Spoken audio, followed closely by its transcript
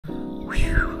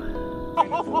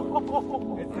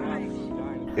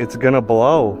It's gonna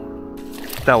blow.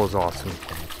 That was awesome.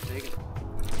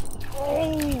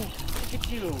 Oh, look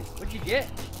at you. What'd you get?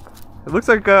 It looks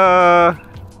like, well,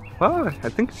 I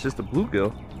think it's just a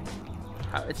bluegill.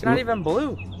 It's not even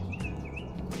blue.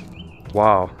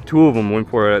 Wow, two of them went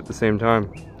for it at the same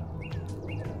time.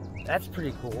 That's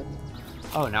pretty cool.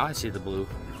 Oh, now I see the blue.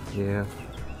 Yeah.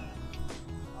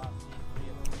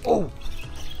 Oh!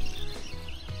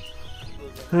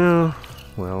 Oh,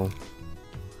 well,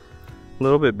 a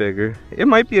little bit bigger. It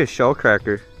might be a shell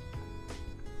cracker.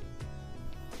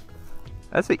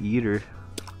 That's an eater.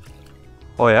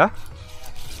 Oh yeah?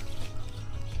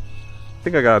 I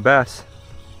think I got a bass.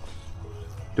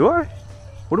 Do I?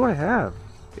 What do I have?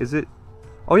 Is it?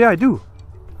 Oh yeah, I do.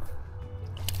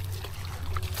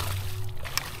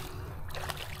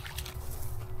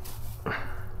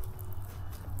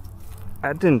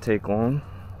 That didn't take long.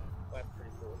 That's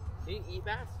pretty cool. Do you eat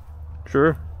bass?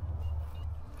 Sure.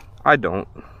 I don't.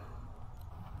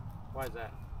 Why is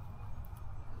that?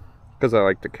 Because I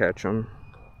like to catch them.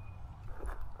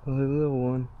 A little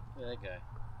one. Yeah, that guy.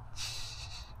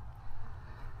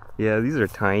 Yeah, these are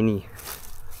tiny.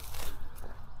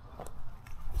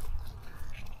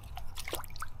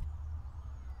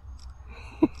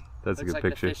 That's a good like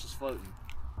picture. The fish is floating.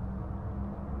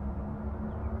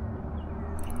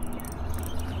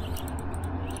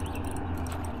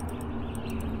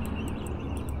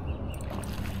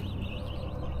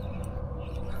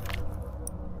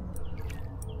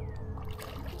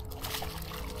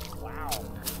 Wow.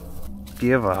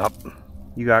 Give up.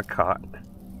 You got caught.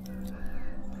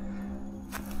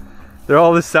 They're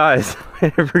all this size,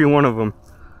 every one of them.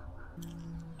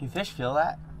 Do fish feel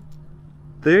that?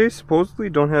 They supposedly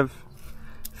don't have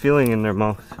feeling in their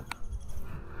mouth.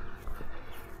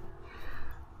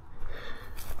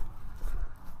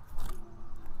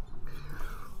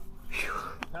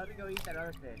 How to go eat that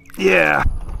other fish? Yeah.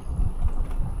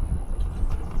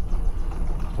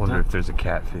 Wonder if there's a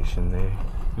catfish in there.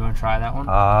 You want to try that one?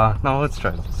 No, let's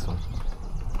try this one.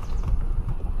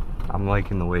 I'm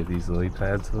liking the way these lily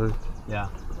pads look. Yeah.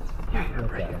 Yeah,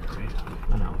 right here.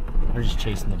 I know. We're just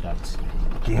chasing the ducks.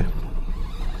 Get him.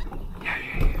 Yeah.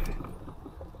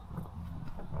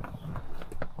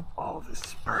 Oh, this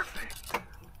is perfect.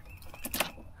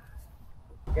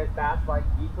 Get bass like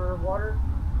deeper water?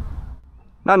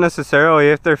 Not necessarily.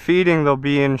 If they're feeding, they'll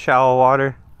be in shallow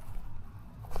water.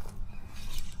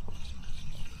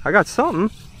 I got something.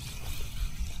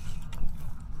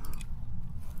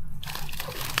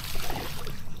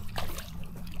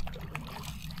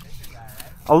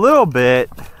 A little bit.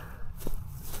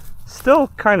 Still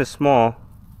kind of small.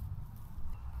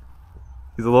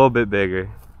 He's a little bit bigger.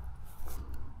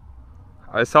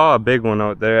 I saw a big one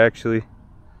out there actually.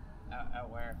 Out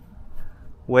where?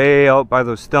 Way out by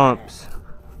those stumps.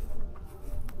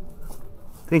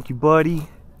 Thank you, buddy.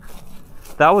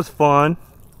 That was fun.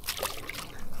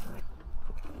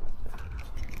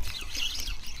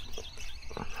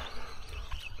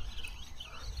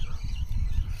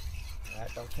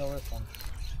 Don't kill this one.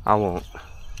 I won't.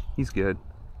 He's good.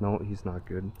 No, he's not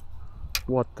good.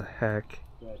 What the heck?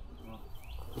 Good.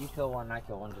 You kill one, I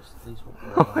kill one. Just at least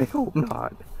I hope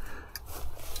not.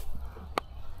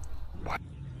 What?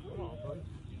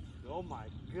 Oh my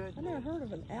goodness. I never heard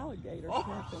of an alligator. It's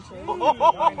an absolute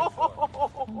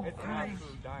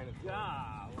dinosaur.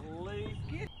 Golly.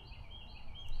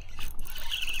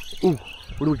 Ooh,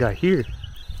 what do we got here?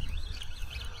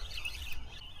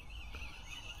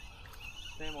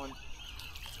 Same one.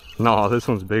 No, this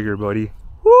one's bigger, buddy.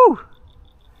 Woo!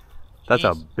 That's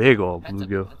a big old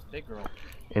bluegill. That's a big girl.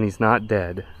 And he's not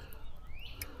dead.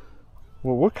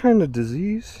 Well, what kind of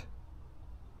disease?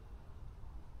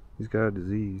 He's got a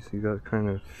disease. He got kind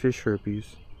of fish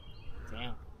herpes.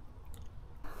 Damn.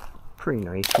 Pretty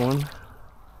nice one.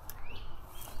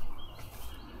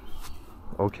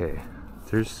 Okay,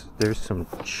 there's some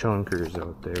chunkers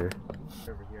out there.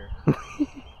 Over here.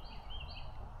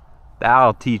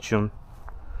 That'll teach them.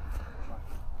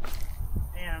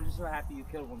 Man, I'm just so happy you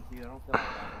killed one too. I don't feel like that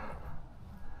one.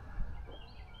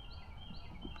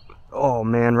 Oh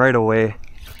man, right away.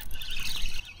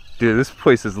 Dude, this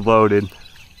place is loaded.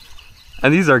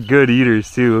 And these are good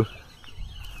eaters too.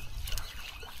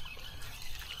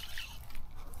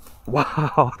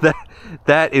 Wow,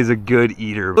 that is a good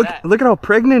eater. Look at how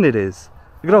pregnant it is.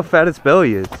 Look at how fat its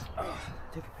belly is.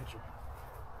 Take a picture.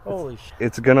 Holy shit.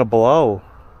 It's gonna blow.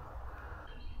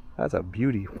 That's a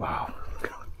beauty. Wow, look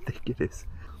how thick it is.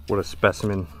 What a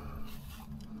specimen.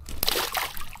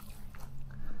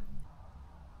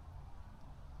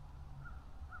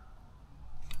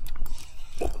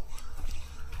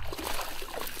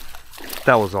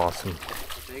 That was awesome.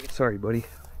 Sorry, buddy.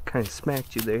 Kind of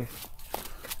smacked you there.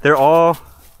 They're all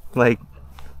like.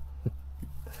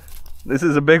 This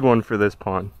is a big one for this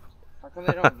pond. How come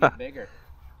they don't get bigger?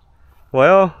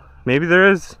 Well, maybe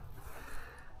there is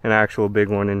an actual big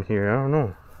one in here. I don't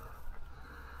know.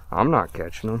 I'm not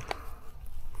catching them.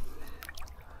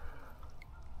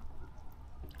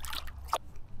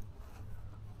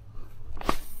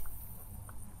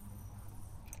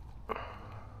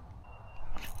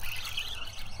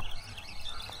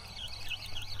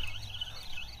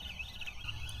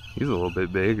 He's a little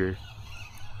bit bigger.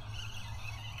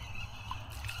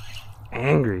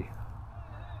 Angry.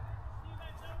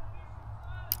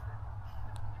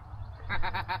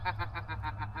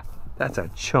 That's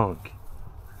a chunk.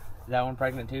 Is that one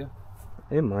pregnant too?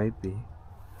 It might be.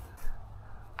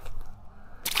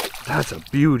 That's a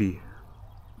beauty.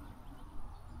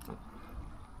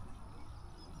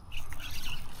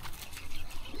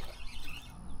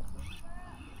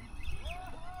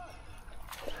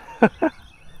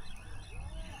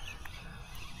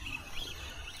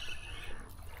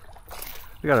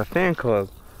 We got a fan club.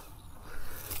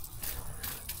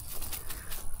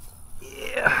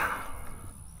 Yeah.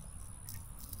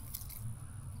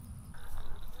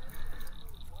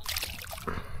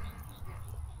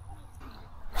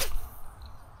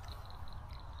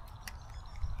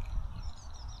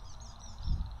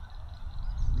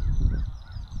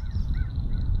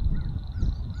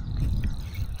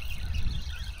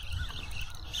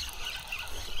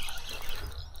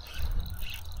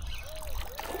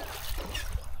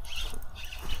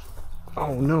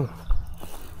 Oh no.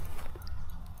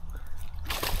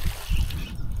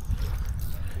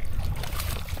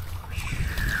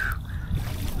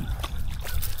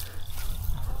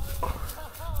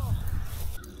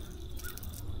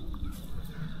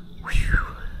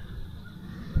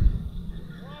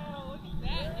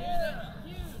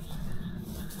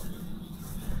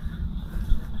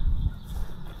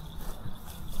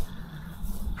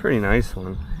 Pretty nice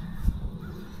one.